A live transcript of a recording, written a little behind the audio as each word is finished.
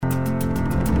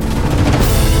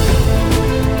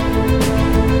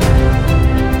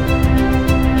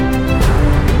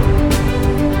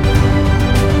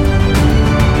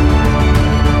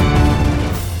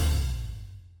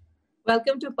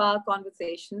Welcome to Power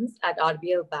Conversations at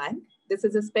RBL Bank. This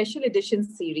is a special edition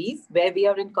series where we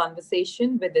are in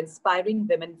conversation with inspiring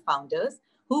women founders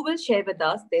who will share with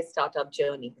us their startup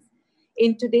journeys.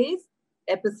 In today's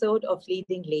episode of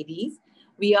Leading Ladies,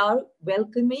 we are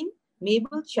welcoming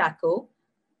Mabel Chacko,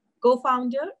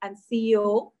 co-founder and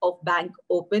CEO of Bank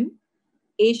Open,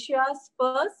 Asia's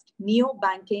first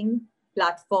neo-banking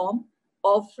platform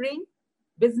offering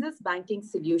business banking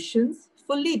solutions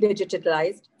fully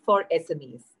digitalized for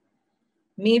SMEs.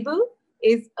 Mabel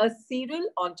is a serial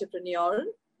entrepreneur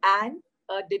and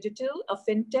a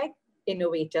fintech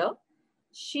innovator.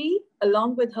 She,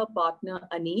 along with her partner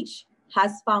Anish,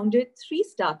 has founded 3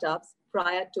 startups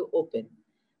prior to Open.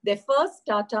 Their first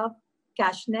startup,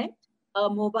 Cashnet, a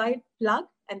mobile plug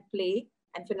and play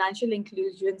and financial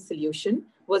inclusion solution,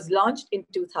 was launched in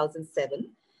 2007.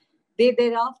 They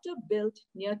thereafter built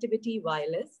Neartivity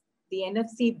Wireless, the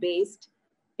NFC-based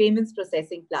payments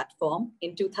processing platform,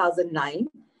 in 2009,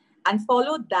 and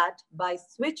followed that by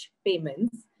Switch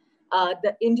Payments,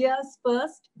 the India's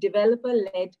first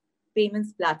developer-led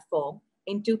payments platform,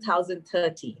 in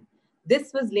 2013.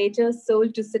 This was later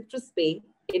sold to Citrus Pay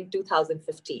in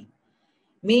 2015.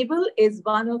 Mabel is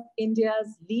one of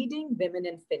India's leading women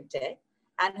in fintech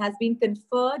and has been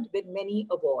conferred with many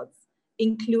awards,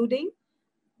 including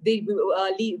the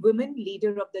Women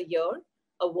Leader of the Year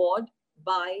award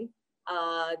by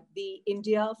the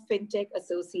India FinTech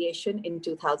Association in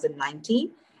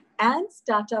 2019 and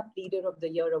Startup Leader of the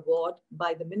Year award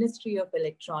by the Ministry of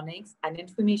Electronics and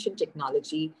Information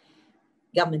Technology,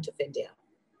 Government of India.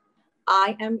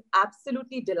 I am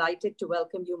absolutely delighted to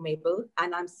welcome you, Mabel,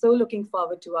 and I'm so looking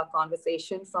forward to our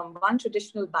conversation from one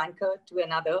traditional banker to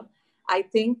another. I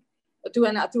think to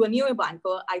a newer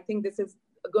banker. I think this is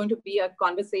going to be a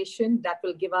conversation that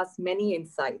will give us many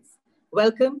insights.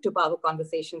 Welcome to Power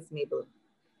Conversations, Mabel.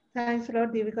 Thanks a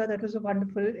lot, Devika. That was a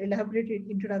wonderful, elaborate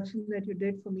introduction that you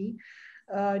did for me.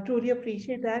 I truly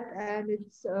appreciate that. And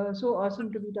it's so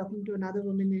awesome to be talking to another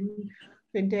woman in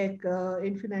fintech,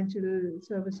 in financial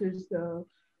services,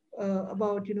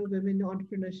 about women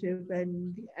entrepreneurship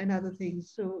and other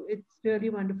things. So it's really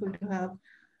wonderful to have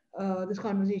this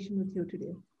conversation with you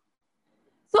today.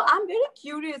 So I'm very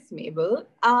curious, Mabel.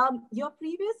 Your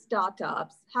previous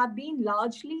startups have been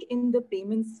largely in the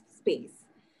payments space.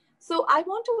 So I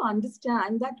want to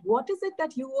understand that what is it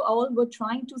that you all were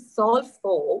trying to solve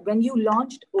for when you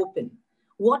launched Open?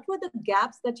 What were the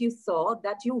gaps that you saw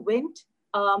that you went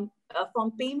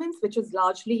from payments, which is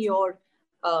largely your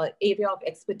area of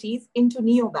expertise, into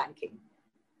neobanking?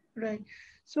 Right.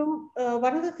 So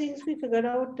one of the things we figured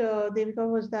out, Devika,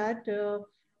 was that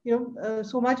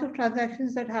so much of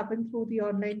transactions that happen through the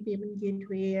online payment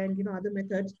gateway and other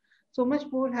methods, so much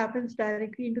more happens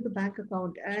directly into the bank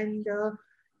account. And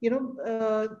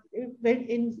when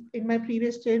in my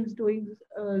previous stints doing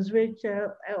Switch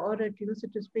or at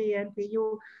Citrus Pay and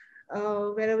PayU,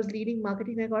 where I was leading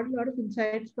marketing, I got a lot of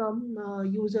insights from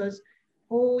users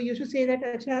who used to say that,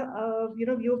 Acha,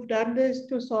 you've done this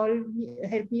to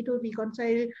help me to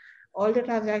reconcile all the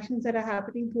transactions that are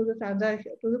happening through the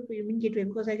payment gateway,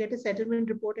 because I get a settlement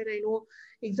report and I know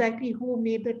exactly who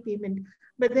made that payment.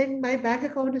 But then my bank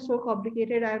account is so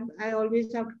complicated. I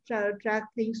always have to track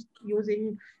things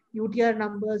using UTR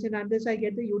numbers, and unless I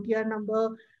get the UTR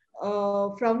number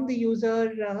from the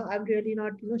user, I'm really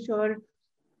not sure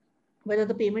whether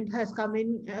the payment has come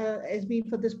in as been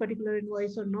for this particular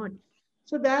invoice or not.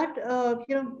 So that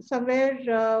somewhere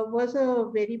was a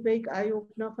very big eye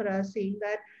opener for us, saying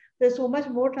that there's so much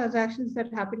more transactions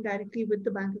that happen directly with the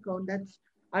bank account. That's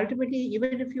ultimately,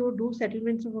 even if you do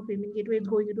settlements of a payment gateway, it's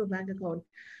going into a bank account.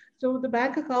 So the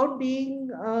bank account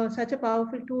being such a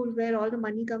powerful tool where all the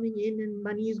money coming in and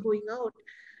money is going out,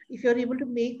 if you're able to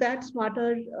make that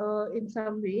smarter in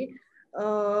some way,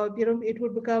 it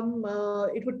would become,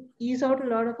 it would ease out a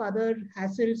lot of other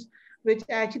hassles, which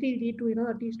actually lead to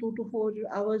at least 2 to 4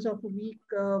 hours of a week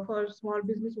for small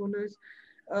business owners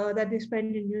that they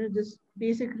spend in just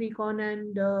basic recon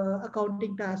and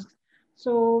accounting tasks.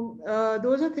 So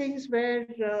those are things where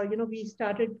we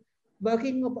started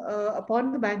working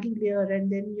upon the banking layer,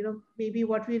 and then maybe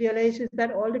what we realized is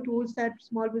that all the tools that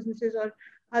small businesses or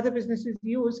other businesses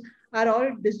use are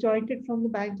all disjointed from the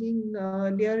banking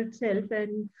layer itself,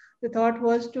 and the thought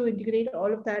was to integrate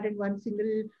all of that in one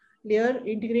single layer,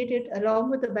 integrate it along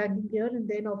with the banking layer, and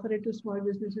then offer it to small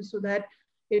businesses so that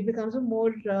it becomes a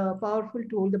more powerful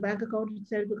tool. The bank account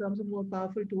itself becomes a more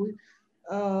powerful tool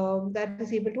that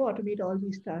is able to automate all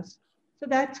these tasks. So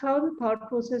that's how the thought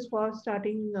process for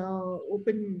starting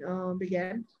Open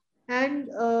began.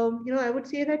 And I would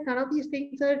say that none of these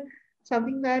things are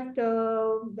something that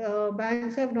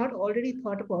banks have not already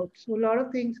thought about. So a lot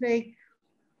of things like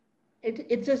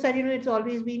it's just that it's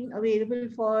always been available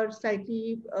for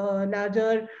slightly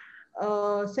larger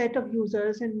set of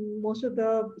users, and most of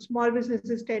the small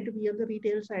businesses tend to be on the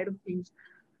retail side of things,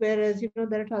 whereas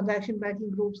there are transaction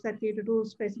banking groups that cater to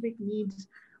specific needs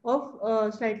of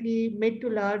slightly mid to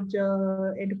large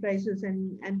enterprises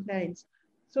and clients.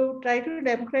 So try to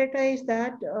democratize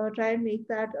that, try and make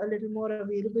that a little more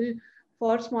available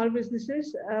for small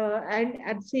businesses, and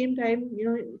at the same time,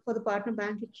 for the partner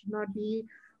bank, it should not be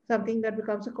something that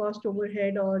becomes a cost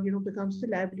overhead or becomes a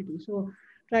liability. So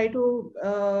try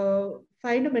to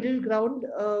find a middle ground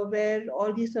where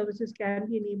all these services can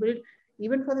be enabled,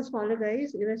 even for the smaller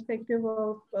guys, irrespective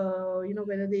of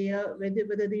whether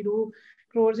they do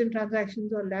crores in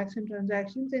transactions or lakhs in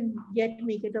transactions, and yet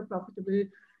make it a profitable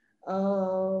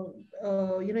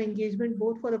uh, engagement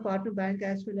both for the partner bank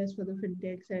as well as for the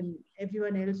fintechs and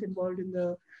everyone else involved in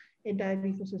the entire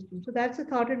ecosystem. So that's the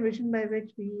thought and vision by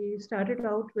which we started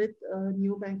out with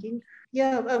neo banking.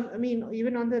 Yeah, I mean,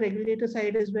 even on the regulator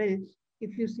side as well,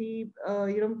 if you see,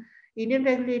 Indian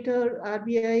regulator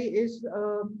RBI is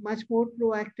much more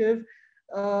proactive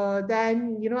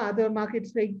than other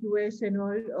markets like US and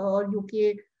all, or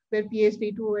UK, where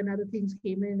PSD2 and other things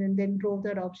came in and then drove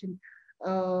that option.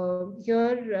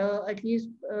 Here, at least,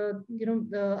 the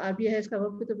RBI has come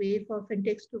up with a way for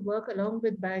fintechs to work along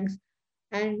with banks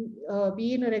and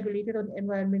be in a regulated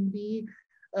environment.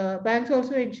 Banks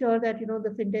also ensure that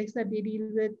the fintechs that they deal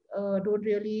with don't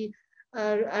really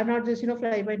are not just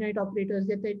fly by night operators,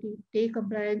 that they take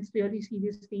compliance really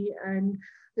seriously, and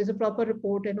there's a proper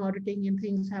report and auditing and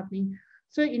things happening.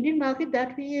 So Indian market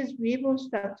that way is way more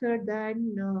structured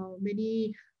than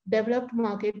many developed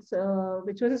markets,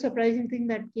 which was a surprising thing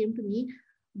that came to me.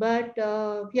 But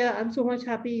yeah, I'm so much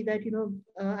happy that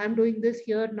I'm doing this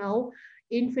here now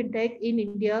in fintech in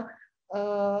India,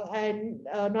 and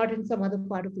not in some other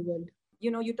part of the world.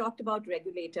 You talked about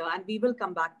regulator, and we will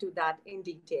come back to that in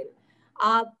detail.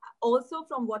 Also,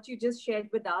 from what you just shared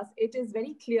with us, it is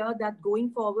very clear that going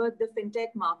forward, the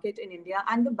fintech market in India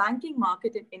and the banking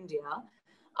market in India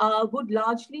would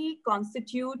largely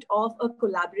constitute of a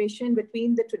collaboration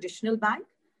between the traditional bank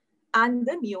and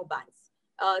the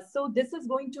neobanks. So this is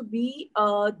going to be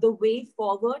the way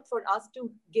forward for us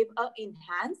to give an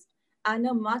enhanced and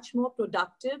a much more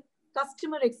productive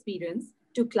customer experience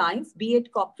to clients, be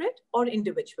it corporate or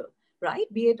individual, right?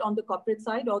 Be it on the corporate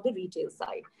side or the retail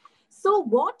side. So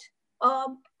what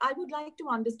I would like to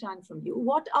understand from you,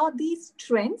 what are the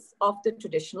strengths of the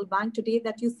traditional bank today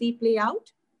that you see play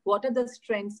out? What are the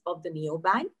strengths of the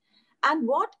neobank? And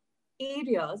what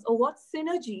areas or what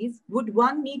synergies would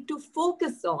one need to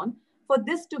focus on for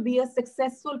this to be a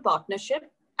successful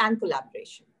partnership and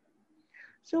collaboration?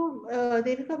 So,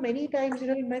 Devika, many times,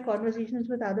 in my conversations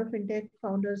with other fintech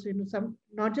founders, some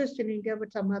not just in India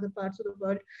but some other parts of the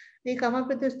world, they come up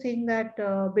with this thing that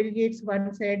Bill Gates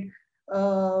once said,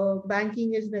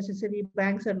 banking is necessary,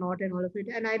 banks are not, and all of it.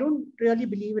 And I don't really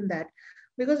believe in that,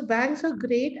 because banks are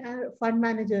great fund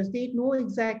managers. They know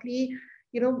exactly,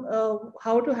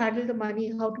 how to handle the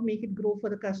money, how to make it grow for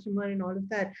the customer, and all of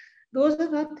that. Those are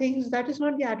not things. That is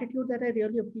not the attitude that I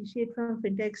really appreciate from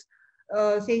fintechs,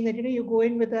 saying that you go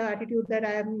in with the attitude that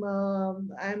I'm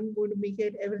going to make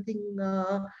it everything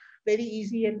very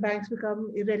easy, and banks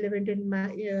become irrelevant and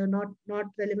not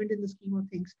relevant in the scheme of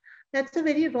things. That's a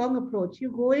very wrong approach.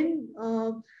 You go in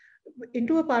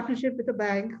into a partnership with a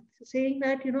bank, saying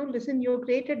that listen, you're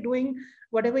great at doing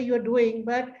whatever you're doing,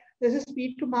 but there's a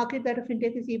speed to market that a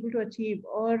fintech is able to achieve,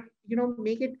 or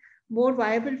make it more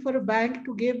viable for a bank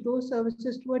to give those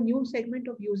services to a new segment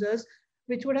of users,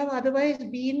 which would have otherwise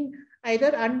been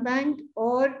either unbanked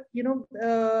or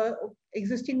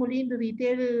existing only in the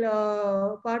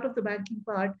retail part of the banking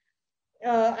part,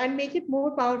 and make it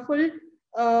more powerful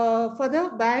for the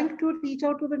bank to reach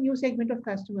out to the new segment of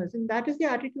customers. And that is the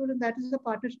attitude, and that is the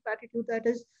partnership attitude that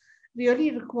is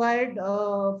really required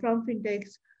from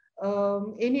fintechs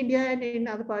in India and in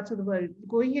other parts of the world.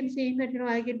 Going and saying that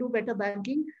I can do better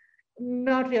banking,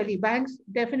 not really. Banks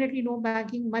definitely know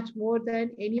banking much more than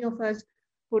any of us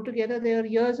put together. There are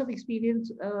years of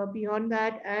experience beyond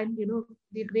that, and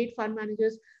the great fund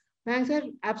managers. Banks are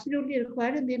absolutely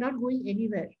required, and they're not going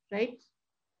anywhere, right?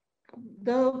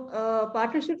 The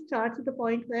partnership starts at the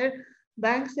point where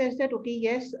bank says that, okay,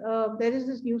 yes, there is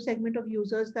this new segment of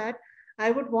users that I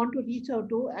would want to reach out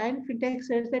to, and fintech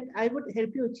says that I would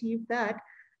help you achieve that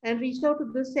and reach out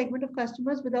to this segment of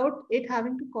customers without it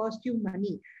having to cost you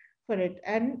money for it.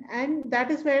 And that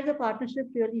is where the partnership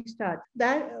really starts.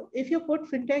 That if you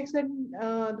put fintechs and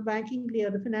the banking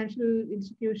layer, the financial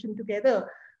institution together,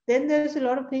 then there's a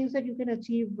lot of things that you can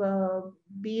achieve,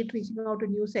 be it reaching out to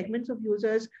new segments of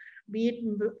users, be it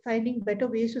finding better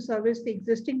ways to service the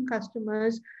existing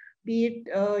customers, be it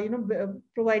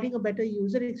providing a better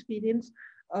user experience,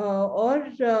 or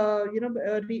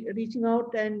reaching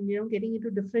out and getting into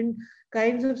different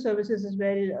kinds of services as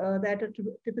well, that a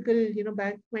typical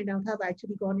bank might not have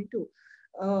actually gone into,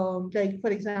 like for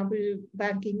example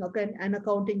banking and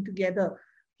accounting together,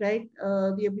 right?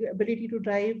 The ability to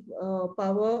drive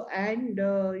power and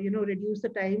reduce the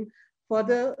time for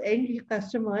the end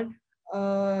customer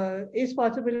is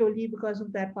possible only because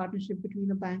of that partnership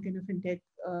between a bank and a fintech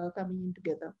coming in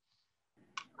together.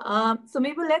 So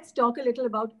maybe let's talk a little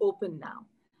about Open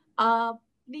now.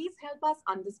 Please help us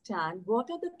understand what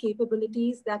are the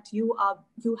capabilities that you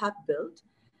have built,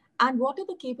 and what are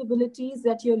the capabilities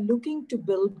that you're looking to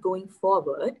build going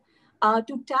forward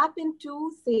to tap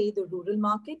into, say, the rural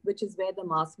market, which is where the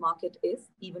mass market is,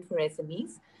 even for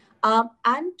SMEs,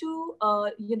 and to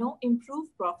improve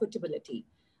profitability,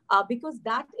 because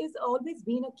that is always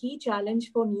been a key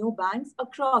challenge for neobanks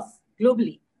across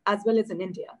globally as well as in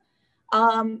India.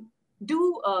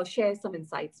 Do share some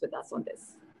insights with us on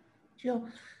this. Sure.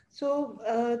 So,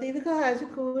 Devika, as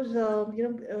it goes,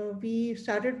 we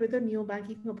started with a neo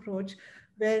banking approach,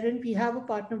 wherein we have a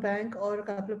partner bank or a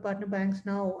couple of partner banks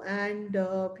now, and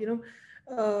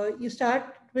you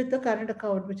start with the current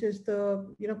account, which is the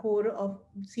core of,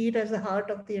 see it as the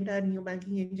heart of the entire neo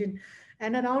banking engine,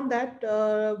 and around that,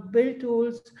 build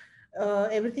tools,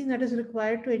 everything that is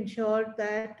required to ensure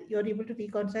that you're able to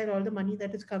reconcile all the money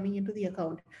that is coming into the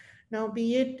account. Now,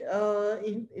 be it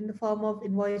in the form of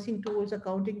invoicing tools,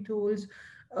 accounting tools,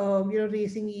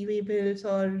 raising e-way bills,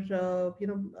 or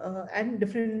and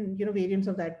different variants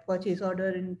of that, purchase order,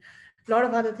 and a lot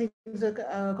of other things,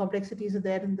 complexities are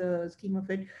there in the scheme of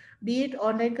it. Be it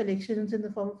online collections in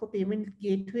the form of a payment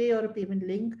gateway or a payment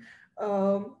link.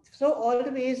 So all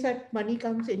the ways that money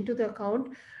comes into the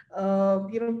account,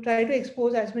 try to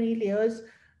expose as many layers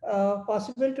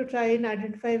possible to try and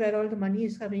identify where all the money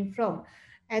is coming from.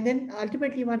 And then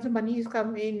ultimately, once the money is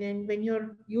come in, and when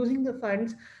you're using the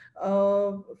funds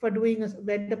for doing a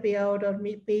vendor payout or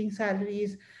paying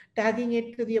salaries, tagging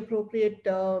it to the appropriate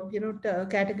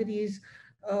categories,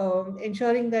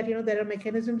 ensuring that there are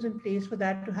mechanisms in place for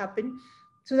that to happen,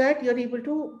 so that you're able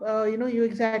to you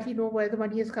exactly know where the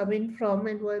money is coming from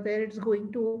and where it's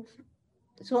going to.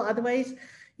 So otherwise,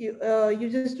 you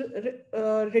just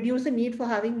reduce the need for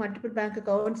having multiple bank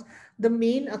accounts. The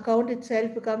main account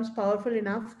itself becomes powerful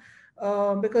enough,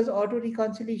 because auto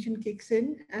reconciliation kicks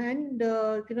in, and they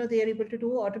are able to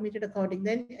do automated accounting.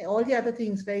 Then all the other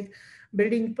things like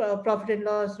building profit and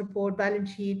loss report,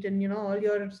 balance sheet, and all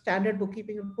your standard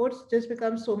bookkeeping reports just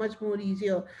becomes so much more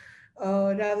easier,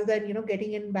 rather than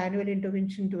getting in manual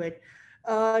intervention to it.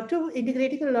 To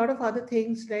integrating a lot of other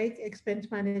things like expense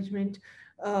management,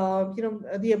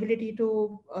 the ability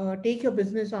to take your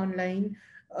business online,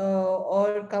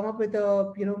 or come up with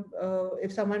a,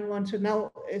 if someone wants to now,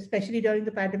 especially during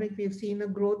the pandemic, we've seen a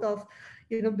growth of,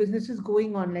 businesses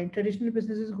going online, traditional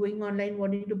businesses going online,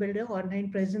 wanting to build an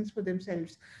online presence for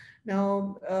themselves.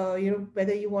 Now,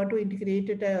 whether you want to integrate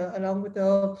it along with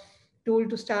a tool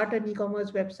to start an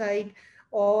e-commerce website,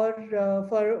 or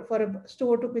for a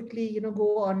store to quickly,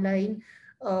 go online,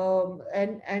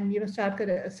 and start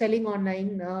selling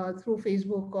online through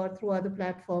Facebook or through other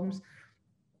platforms,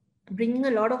 bringing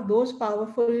a lot of those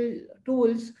powerful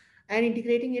tools and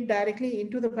integrating it directly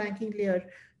into the banking layer.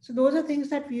 So those are things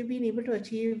that we've been able to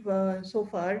achieve so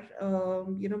far,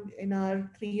 in our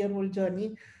 3-year-old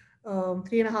journey,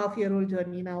 3.5-year-old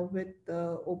journey now with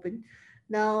Open.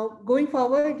 Now, going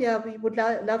forward, yeah, we would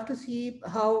love to see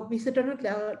how we sit on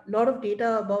a lot of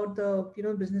data about the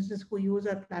businesses who use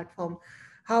our platform,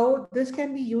 how this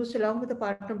can be used along with the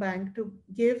partner bank to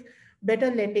give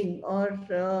better lending, or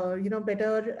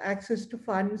better access to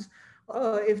funds.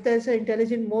 If there's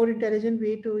an more intelligent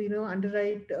way to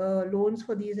underwrite loans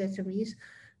for these SMEs,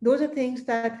 those are things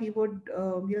that we would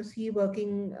see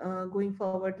working going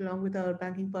forward along with our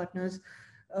banking partners.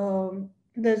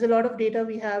 There's a lot of data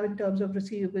we have in terms of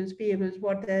receivables, payables,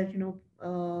 what their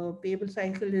payable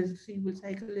cycle is, receivable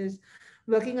cycle is,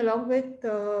 working along with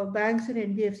banks and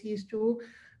NBFCs to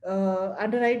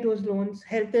underwrite those loans,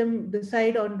 help them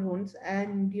decide on loans,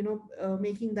 and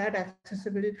making that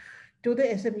accessible to the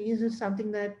SMEs is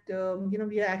something that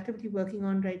we are actively working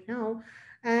on right now.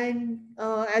 And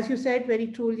as you said very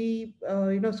truly,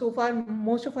 so far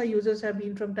most of our users have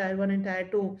been from Tier 1 and Tier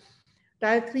 2.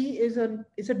 Tier 3 is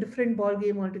a different ball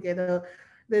game altogether.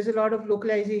 There's a lot of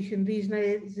localization,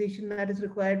 regionalization that is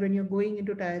required when you're going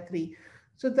into Tier 3.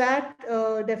 So that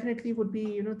definitely would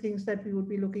be, things that we would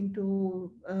be looking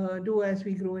to do as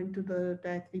we grow into the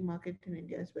Tier 3 market in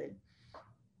India as well.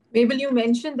 Mabel, you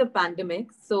mentioned the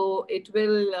pandemic, so it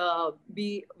will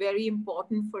be very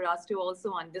important for us to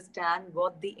also understand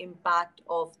what the impact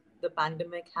of the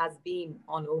pandemic has been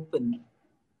on Open.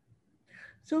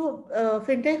 So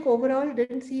fintech overall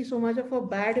didn't see so much of a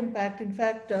bad impact. In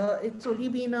fact, it's only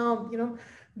been a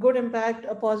good impact,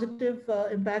 a positive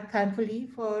impact, thankfully,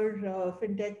 for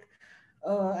fintech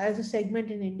as a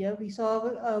segment in India. We saw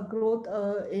a growth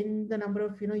in the number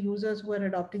of users who are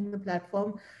adopting the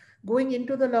platform. Going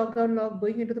into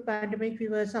the pandemic, we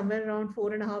were somewhere around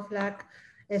 4.5 lakh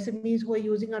SMEs who are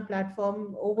using our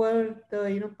platform. Over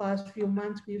the past few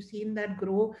months, we've seen that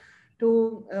grow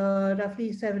to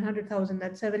roughly 700,000.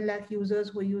 That's 7 lakh users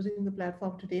who are using the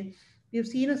platform today. We've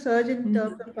seen a surge in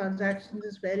terms of transactions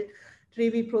as well. Today,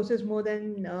 we process more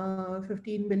than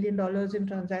 $15 billion in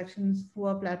transactions through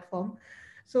our platform.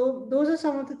 So those are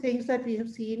some of the things that we have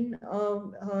seen.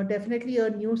 Definitely a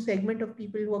new segment of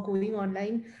people who are going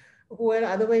online, who are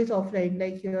otherwise offline,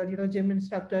 like your, gym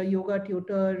instructor, yoga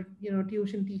tutor,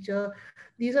 tuition teacher.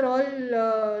 These are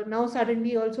all now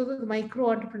suddenly also the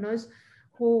micro entrepreneurs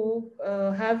who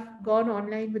have gone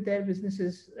online with their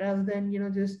businesses rather than,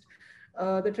 just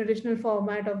the traditional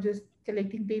format of just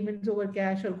collecting payments over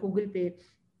cash or Google Pay.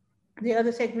 The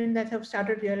other segment that have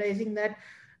started realizing that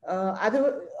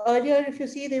other earlier, if you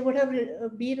see, they would have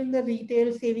been in the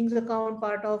retail savings account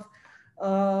part of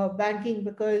banking,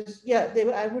 because yeah, they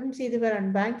were, I wouldn't say they were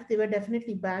unbanked, they were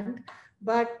definitely banked,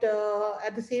 but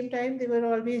at the same time they were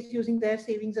always using their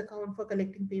savings account for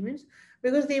collecting payments,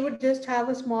 because they would just have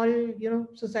a small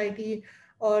society,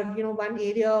 or one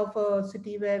area of a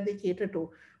city where they cater to.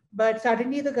 But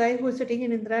suddenly the guy who is sitting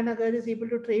in Indira Nagar is able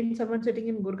to train someone sitting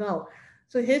in Gurgaon,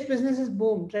 so his business is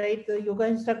boomed, right? The yoga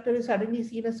instructor has suddenly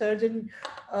seen a surge in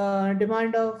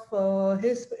demand of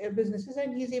his businesses,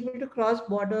 and he's able to cross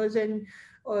borders and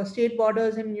state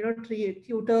borders, and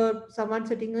tutor someone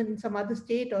sitting in some other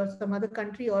state or some other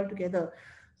country altogether.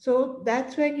 So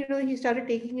that's when he started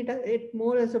taking it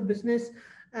more as a business,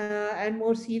 and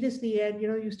more seriously, and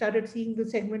you started seeing the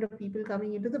segment of people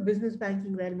coming into the business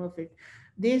banking realm of it.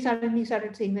 They suddenly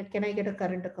started saying that, can I get a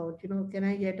current account? Can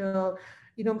I get a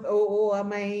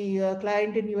my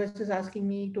client in US is asking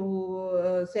me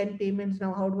to send payments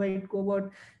now. How do I go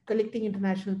about collecting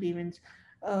international payments?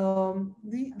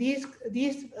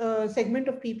 These segment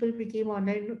of people became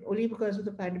online only because of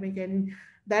the pandemic, and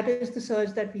that is the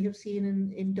surge that we have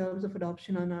seen in terms of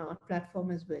adoption on our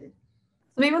platform as well.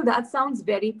 So, Mabel, that sounds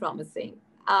very promising.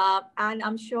 And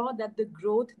I'm sure that the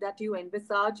growth that you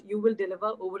envisage, you will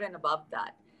deliver over and above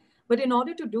that. But in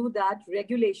order to do that,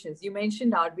 regulations, you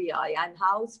mentioned RBI and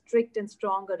how strict and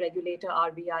strong a regulator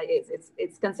RBI is.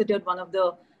 It's considered one of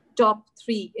the top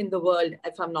three in the world,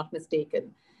 if I'm not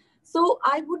mistaken. So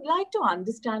I would like to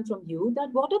understand from you that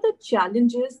what are the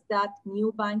challenges that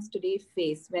new banks today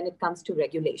face when it comes to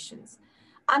regulations?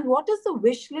 And what is the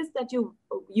wish list that you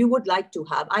would like to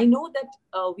have? I know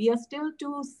that we are still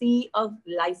to see a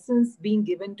license being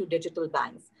given to digital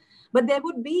banks, but there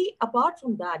would be, apart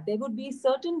from that, there would be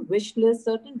certain wish lists,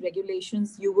 certain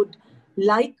regulations you would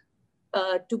like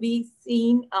to be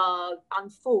seen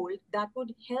unfold that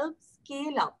would help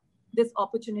scale up this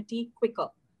opportunity quicker.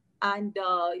 And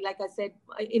like I said,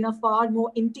 in a far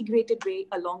more integrated way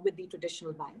along with the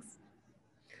traditional banks.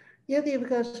 Yeah,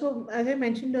 Devika. So as I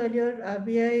mentioned earlier,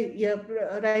 RBI, yeah,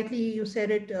 rightly you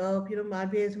said it.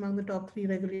 RBI is among the top three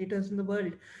regulators in the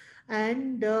world,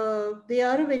 and they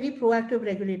are a very proactive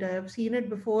regulator. I've seen it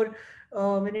before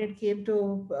when it came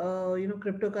to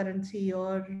cryptocurrency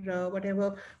or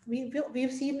whatever.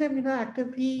 We've seen them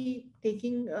actively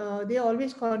taking. They are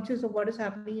always conscious of what is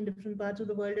happening in different parts of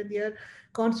the world, and they are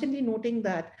constantly noting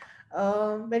that.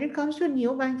 When it comes to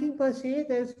neo-banking per se,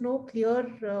 there's no clear,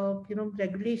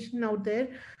 regulation out there.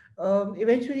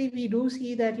 Eventually, we do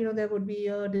see that there would be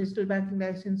a digital banking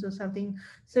license or something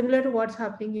similar to what's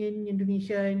happening in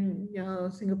Indonesia and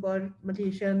Singapore,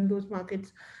 Malaysia, and those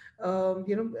markets.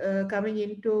 Coming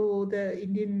into the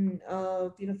Indian,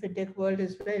 fintech world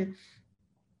as well.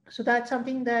 So that's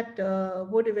something that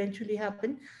would eventually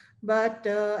happen. But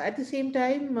at the same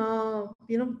time,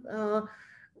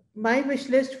 my wish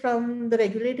list from the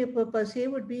regulator per se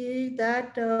would be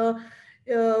that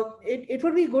it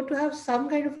would be good to have some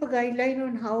kind of a guideline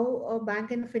on how a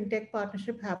bank and fintech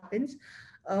partnership happens.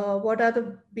 What are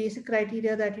the basic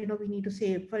criteria that we need to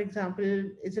say? For example,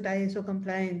 is it ISO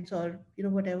compliance or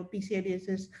whatever PCI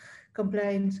DSS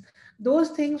compliance.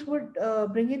 Those things would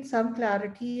bring in some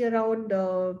clarity around,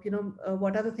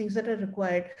 what are the things that are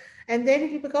required. And then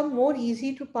it will become more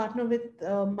easy to partner with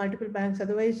multiple banks.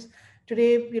 Otherwise,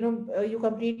 today, you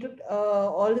complete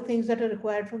all the things that are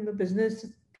required from the business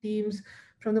teams,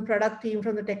 from the product team,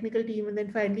 from the technical team, and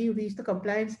then finally you reach the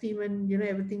compliance team, and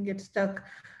everything gets stuck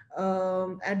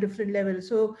at different levels.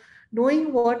 So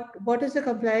knowing what is the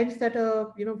compliance that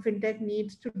a fintech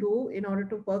needs to do in order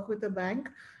to work with a bank,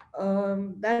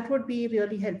 that would be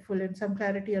really helpful, and some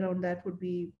clarity around that would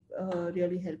be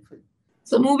really helpful.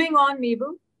 So moving on,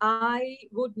 Mabel, I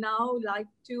would now like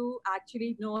to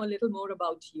actually know a little more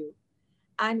about you.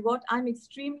 And what I'm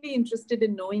extremely interested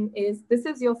in knowing is this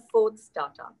is your fourth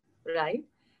startup, right?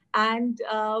 And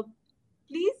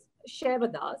please share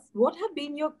with us what have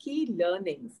been your key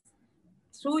learnings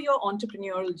through your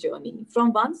entrepreneurial journey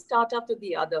from one startup to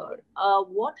the other.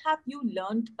 What have you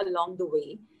learned along the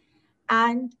way?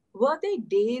 And were there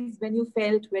days when you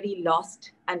felt very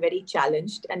lost and very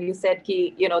challenged and you said,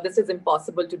 this is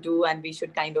impossible to do and we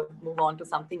should kind of move on to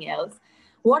something else?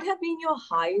 What have been your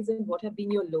highs and what have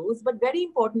been your lows? But very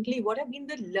importantly, what have been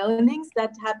the learnings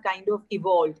that have kind of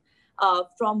evolved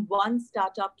from one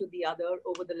startup to the other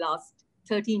over the last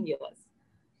 13 years?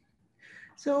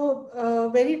 So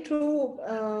very true,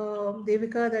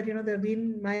 Devika, that there have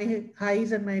been my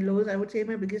highs and my lows. I would say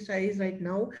my biggest high is right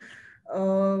now,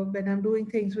 when I'm doing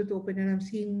things with Open and I'm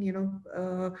seeing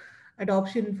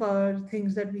adoption for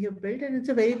things that we have built, and it's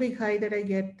a very big high that I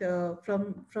get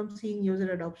from seeing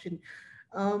user adoption.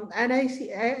 And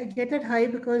I get that high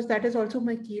because that is also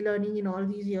my key learning in all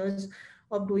these years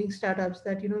of doing startups,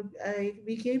 that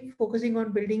we keep focusing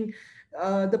on building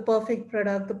the perfect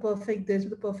product, the perfect this,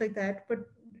 the perfect that. But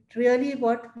really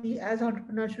what we as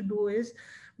entrepreneurs should do is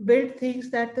build things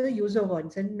that the user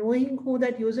wants, and knowing who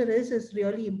that user is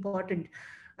really important.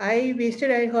 I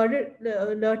heard it,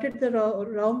 learned it the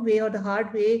wrong way or the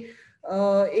hard way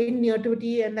in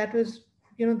Neartivity, and that was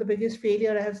the biggest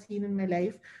failure I have seen in my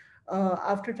life.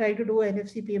 After trying to do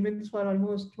NFC payments for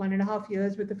almost 1.5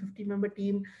 years with a 50-member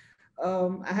team,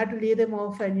 I had to lay them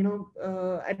off, and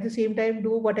at the same time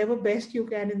do whatever best you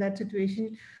can in that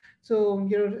situation. So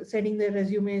sending their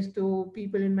resumes to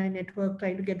people in my network,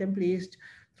 trying to get them placed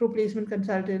through placement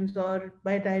consultants or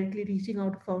by directly reaching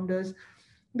out to founders.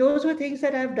 Those were things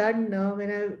that I've done when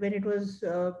it was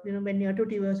when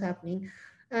Near2T was happening.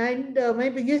 And my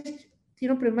biggest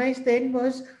premise then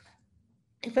was,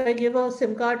 if I give a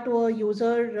SIM card to a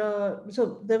user,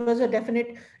 so there was a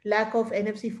definite lack of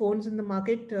NFC phones in the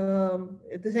market.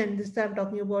 This time I'm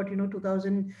talking about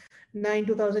 2009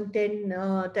 2010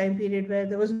 time period, where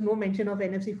there was no mention of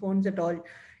NFC phones at all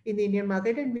in the Indian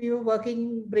market, and we were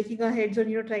breaking our heads on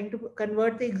trying to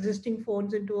convert the existing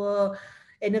phones into a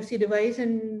NFC device.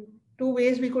 And two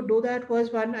ways we could do that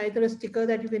was, one, either a sticker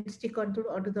that you can stick onto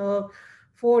the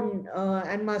phone,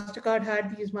 and Mastercard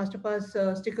had these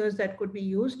Masterpass stickers that could be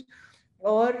used,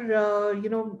 or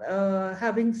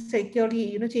having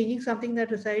securely changing something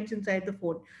that resides inside the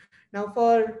phone. Now,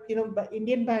 for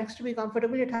Indian banks to be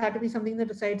comfortable, it had to be something that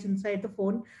resides inside the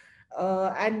phone,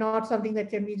 and not something that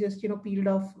can be just peeled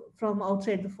off from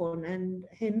outside the phone. And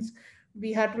hence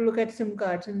we had to look at SIM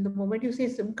cards. And the moment you say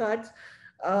SIM cards,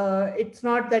 it's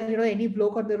not that any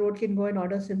bloke on the road can go and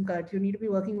order SIM cards. You need to be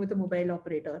working with a mobile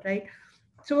operator, right?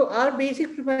 So our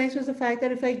basic premise was the fact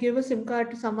that if I give a SIM card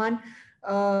to someone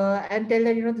and tell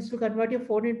that this will convert your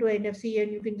phone into NFC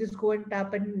and you can just go and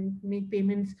tap and make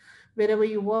payments wherever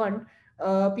you want,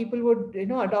 people would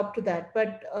adopt to that.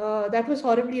 But that was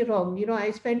horribly wrong. I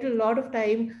spent a lot of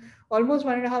time, almost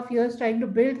 1.5 years, trying to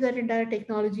build that entire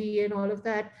technology and all of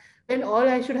that, when all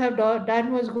I should have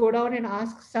done was go down and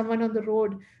ask someone on the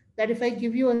road that, if I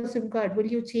give you a SIM card, will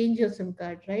you change your SIM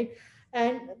card, right?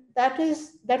 And that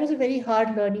was a very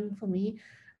hard learning for me.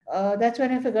 That's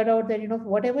when I figured out that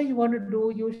whatever you want to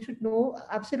do, you should know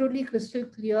absolutely crystal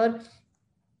clear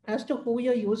as to who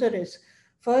your user is.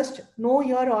 First, know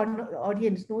your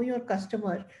audience, know your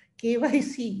customer.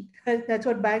 KYC, that's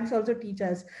what banks also teach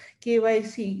us.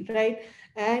 KYC, right?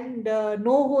 And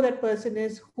know who that person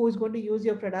is who is going to use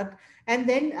your product, and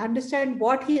then understand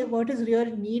what his real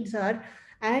needs are,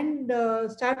 and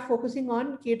start focusing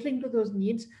on catering to those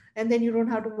needs. And then you don't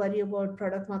have to worry about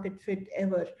product market fit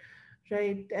ever,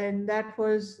 right? And that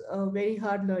was a very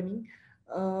hard learning,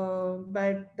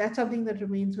 but that's something that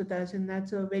remains with us, and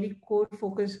that's a very core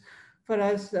focus for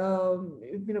us.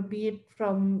 Be it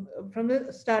from the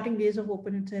starting days of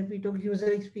Open itself, we took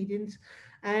user experience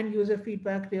and user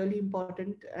feedback really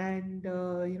important, and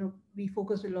we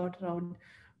focused a lot around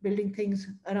building things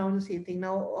around the same thing.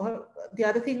 Now, the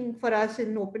other thing for us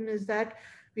in Open is that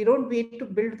We don't wait to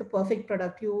build the perfect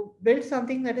product. You build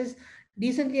something that is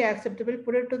decently acceptable,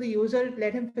 put it to the user,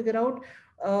 let him figure out,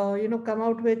 come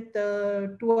out with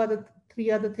three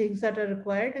other things that are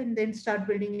required, and then start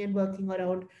building and working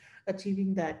around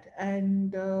achieving that.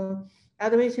 And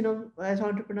otherwise, as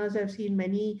entrepreneurs, I've seen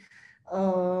many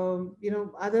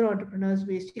other entrepreneurs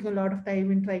wasting a lot of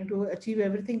time in trying to achieve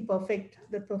everything perfect.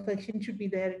 The perfection should be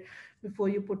there before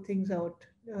you put things out.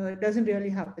 It doesn't really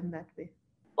happen that way.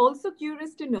 Also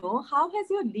curious to know, how has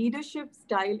your leadership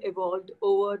style evolved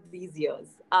over these years?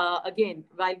 Again,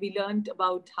 while we learned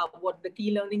about what the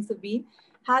key learnings have been,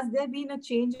 has there been a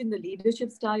change in the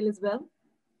leadership style as well?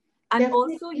 And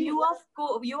also, Definitely.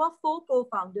 you are four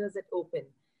co-founders at Open.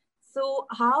 So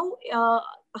how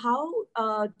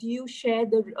do you share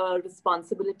the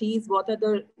responsibilities? What are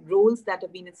the roles that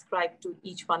have been ascribed to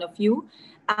each one of you,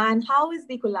 and how is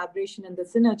the collaboration and the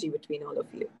synergy between all of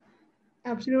you?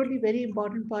 Absolutely, very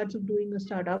important parts of doing a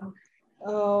startup.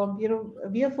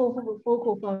 We have four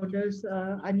co-founders.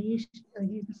 Anish,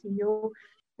 he's the CEO,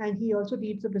 and he also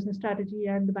leads the business strategy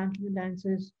and the banking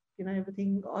alliances.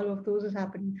 Everything, all of those has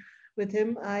happened with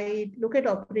him. I look at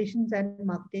operations and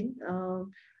marketing.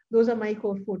 Those are my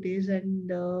core fortes, and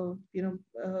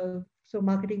so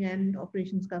marketing and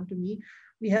operations come to me.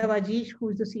 We have Ajish, who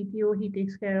is the CTO. He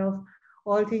takes care of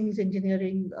all things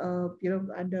engineering.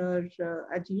 Under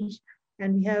Ajish,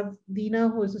 and we have Dina,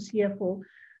 who is the CFO,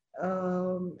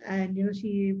 and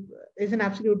she is an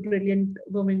absolute brilliant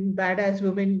woman, badass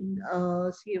woman,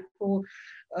 CFO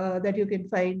that you can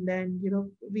find. And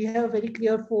we have very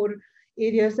clear four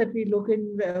areas that we look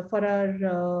in for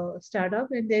our startup,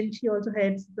 and then she also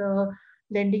heads the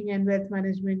lending and wealth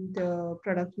management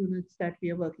product units that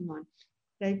we are working on.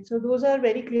 Right, so those are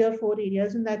very clear four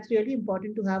areas, and that's really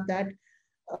important to have that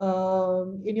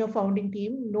in your founding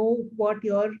team. Know what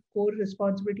your core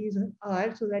responsibilities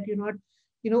are, so that you're not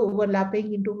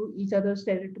overlapping into each other's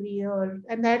territory,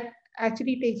 and that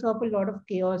actually takes off a lot of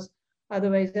chaos.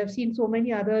 Otherwise, I've seen so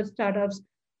many other startups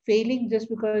failing just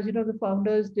because the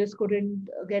founders just couldn't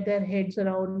get their heads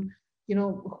around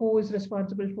who is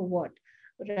responsible for what.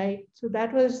 Right, so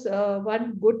that was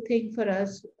one good thing for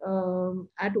us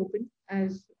at Open.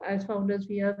 As founders,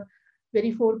 we have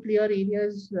very four clear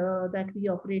areas that we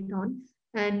operate on,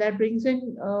 and that brings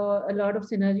in a lot of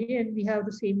synergy, and we have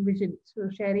the same vision. So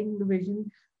sharing the vision,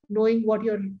 knowing what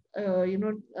you're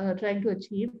trying to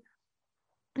achieve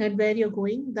and where you're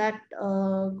going, that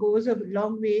goes a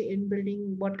long way in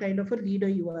building what kind of a leader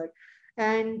you are.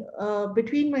 And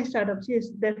between my startups, yes,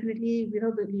 definitely,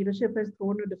 the leadership has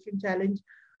thrown a different challenge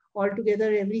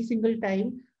altogether every single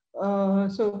time.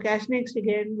 So Cash Next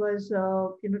again was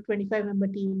 25-member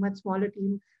team, much smaller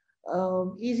team,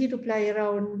 easy to fly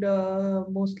around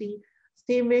mostly.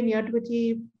 Same way, near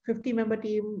Twitchy, 50-member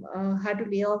team had to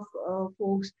lay off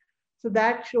folks. So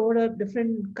that showed a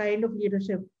different kind of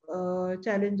leadership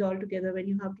challenge altogether when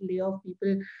you have to lay off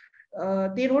people.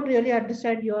 They don't really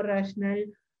understand your rationale,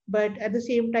 but at the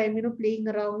same time, playing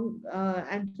around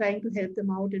and trying to help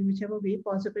them out in whichever way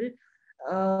possible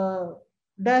uh,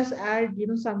 does add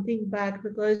something back,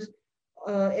 because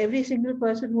every single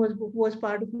person who was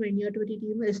part of my near 20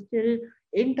 team is still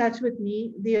in touch with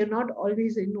me. They are not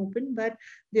always in Open, but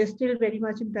they're still very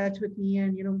much in touch with me,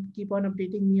 and keep on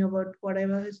updating me about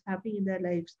whatever is happening in their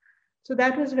lives. So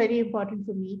that was very important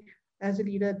for me as a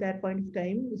leader at that point of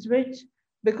time. Which,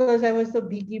 because I was the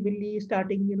Bhigi Billy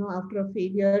starting after a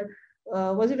failure,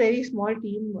 was a very small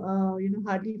team.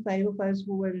 Hardly five of us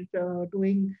who were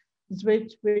doing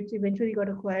which eventually got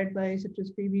acquired by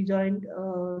CitrusPay. We joined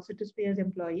CitrusPay as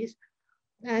employees.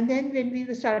 And then when we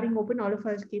were starting Open, all of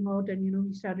us came out, and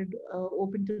we started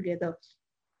Open together.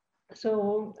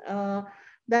 So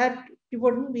that it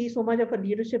wouldn't be so much of a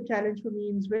leadership challenge for me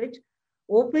in Switch.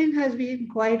 Open has been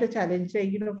quite a challenge.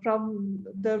 Like, from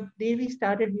the day we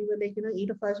started, we were like, eight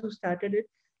of us who started it,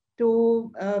 to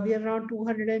we are around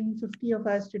 250 of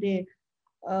us today.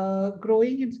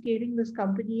 Growing and scaling this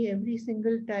company every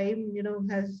single time,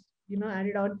 has,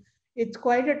 added on. It's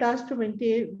quite a task to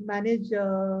manage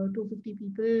 250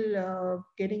 people,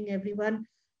 getting everyone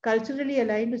culturally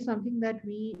aligned is something that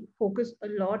we focus a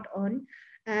lot on.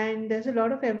 And there's a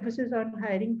lot of emphasis on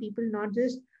hiring people, not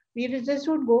just, we just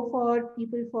don't go for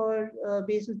people for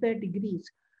basis their degrees.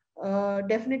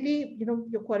 Definitely,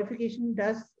 your qualification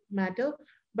does matter,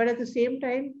 but at the same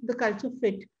time, the culture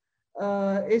fit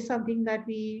is something that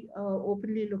we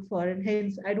openly look for. And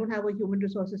hence, I don't have a human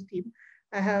resources team.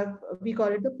 We call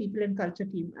it the people and culture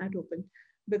team at Open,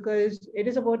 because it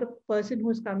is about a person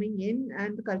who's coming in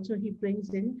and the culture he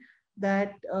brings in,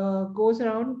 that goes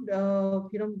around,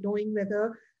 knowing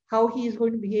whether how he is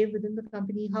going to behave within the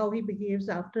company, how he behaves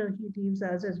after he leaves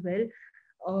us as well.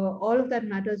 All of that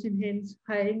matters, and hence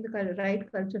hiring the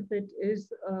right culture fit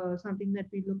is something that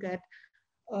we look at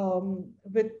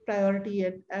with priority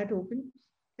at Open.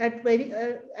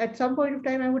 At some point of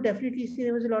time, I would definitely say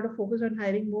there was a lot of focus on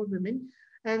hiring more women,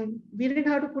 and we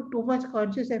didn't have to put too much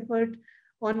conscious effort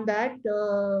on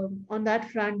that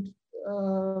front.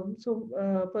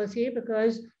 Per se,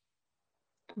 because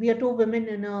we are two women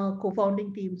in a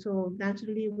co-founding team, so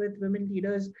naturally, with women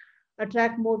leaders,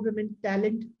 attract more women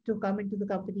talent to come into the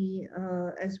company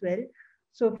as well.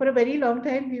 So for a very long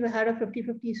time, we had a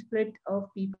 50-50 split of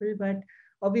people, but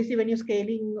obviously when you're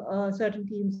scaling certain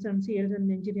teams from sales and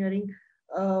engineering,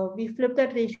 we flip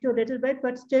that ratio a little bit,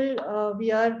 but still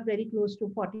we are very close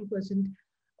to 40%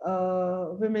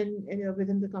 women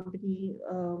within the company,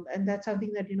 and that's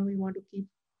something that we want to keep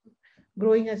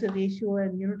growing as a ratio,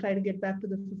 and try to get back to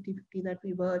the 50-50 that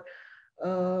we were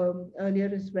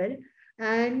earlier as well.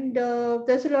 And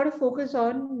there's a lot of focus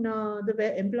on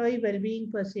the employee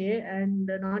well-being per se, and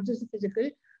not just the physical.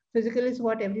 Physical is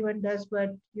what everyone does, but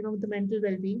the mental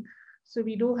well-being. So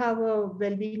we do have a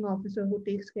well-being officer who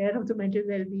takes care of the mental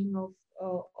well-being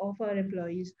of our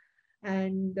employees.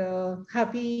 And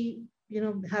happy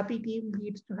team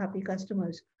leads to happy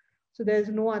customers. So there's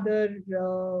no other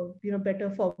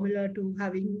better formula to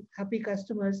having happy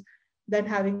customers than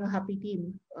having a happy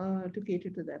team to cater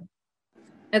to them.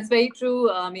 That's very true,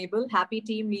 Mabel. Happy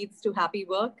team leads to happy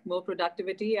work, more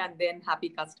productivity, and then happy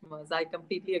customers. I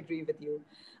completely agree with you.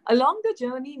 Along the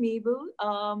journey, Mabel,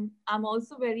 I'm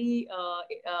also very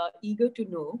eager to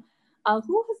know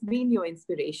who has been your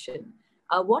inspiration?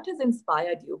 What has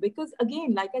inspired you? Because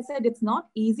again, like I said, it's not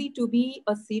easy to be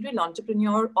a serial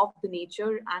entrepreneur of the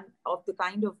nature and of the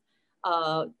kind of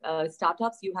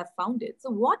startups you have founded. So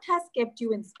what has kept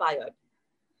you inspired?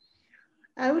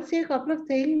 I would say a couple of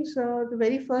things. The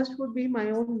very first would be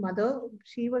my own mother.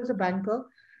 She was a banker.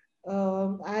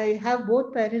 I have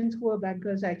both parents who are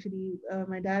bankers actually.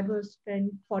 My dad was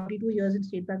spent 42 years in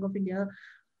State Bank of India.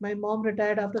 My mom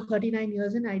retired after 39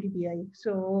 years in IDBI.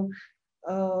 So,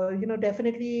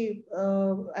 definitely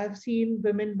I've seen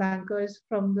women bankers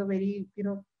from the very,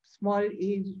 small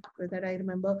age that I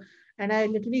remember. And I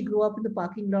literally grew up in the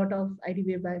parking lot of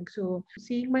IDBI Bank. So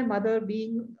seeing my mother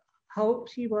being how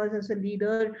she was as a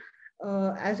leader,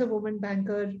 as a woman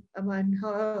banker, and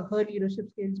her leadership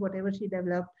skills, whatever she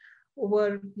developed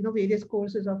over various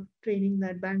courses of training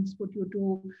that banks put you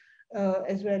to,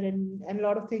 as well, and a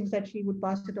lot of things that she would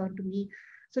pass it on to me.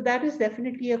 So that is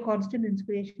definitely a constant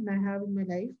inspiration I have in my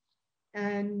life.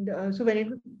 And so when it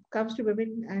comes to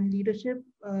women and leadership,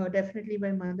 definitely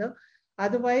my mother.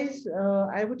 Otherwise,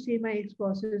 I would say my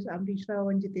ex-bosses, Amrish Rao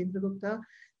and Jitendra Gupta,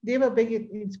 they were big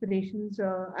inspirations.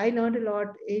 I learned a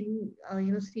lot in,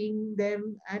 seeing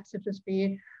them at Citrus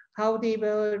Pay, how they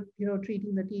were,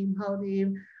 treating the team, how they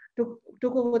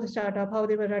took over the startup, how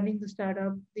they were running the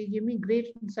startup. They gave me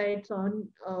great insights on,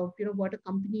 what a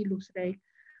company looks like.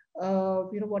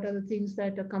 What are the things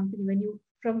that a company, when you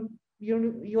from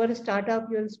you are a startup,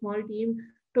 you're a small team,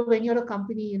 to when you're a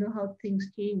company, how things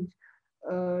change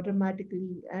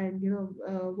dramatically, and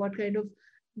what kind of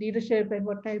leadership and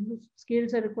what type of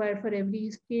skills are required for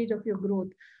every stage of your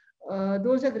growth.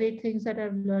 Those are great things that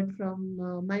I've learned from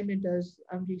my mentors,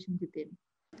 Amrish and Jitin.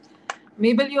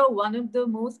 Mabel, you're one of the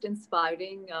most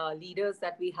inspiring leaders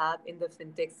that we have in the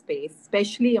fintech space,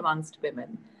 especially amongst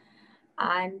women.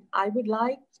 And I would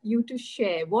like you to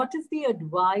share what is the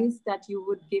advice that you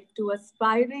would give to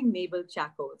aspiring Mabel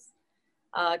Chacos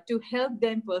to help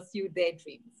them pursue their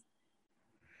dreams?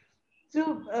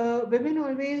 So women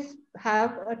always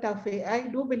have a tough way. I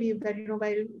do believe that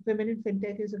while women in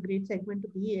fintech is a great segment to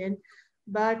be in,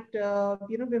 but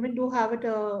women do have it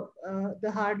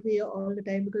the hard way all the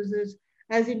time, because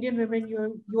as Indian women,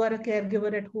 you are a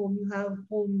caregiver at home. You have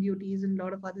home duties and a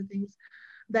lot of other things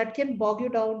that can bog you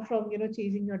down from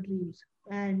chasing your dreams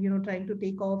and trying to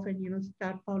take off and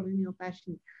start following your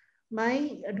passion.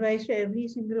 My advice to every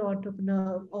single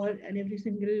entrepreneur, and every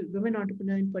single women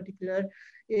entrepreneur in particular,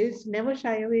 is never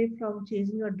shy away from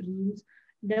chasing your dreams,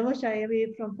 never shy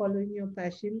away from following your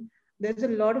passion. There's a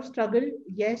lot of struggle,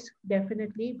 yes,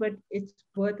 definitely, but it's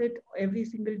worth it every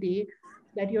single day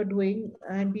that you're doing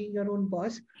and being your own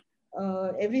boss.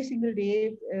 Every single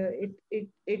day,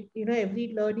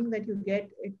 every learning that you get,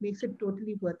 it makes it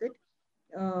totally worth it.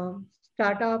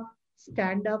 Start up,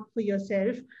 stand up for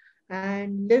yourself,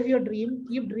 and live your dream.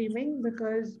 Keep dreaming,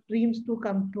 because dreams do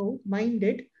come true. Mind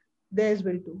it, theirs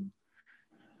will too.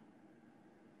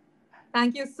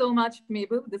 Thank you so much,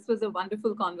 Mabel. This was a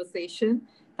wonderful conversation.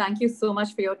 Thank you so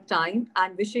much for your time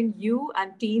and wishing you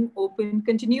and Team Open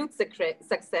continued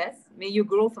success. May you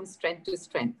grow from strength to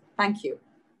strength. Thank you.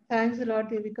 Thanks a lot,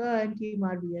 Devika and Team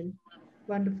RBL.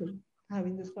 Wonderful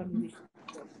having this conversation.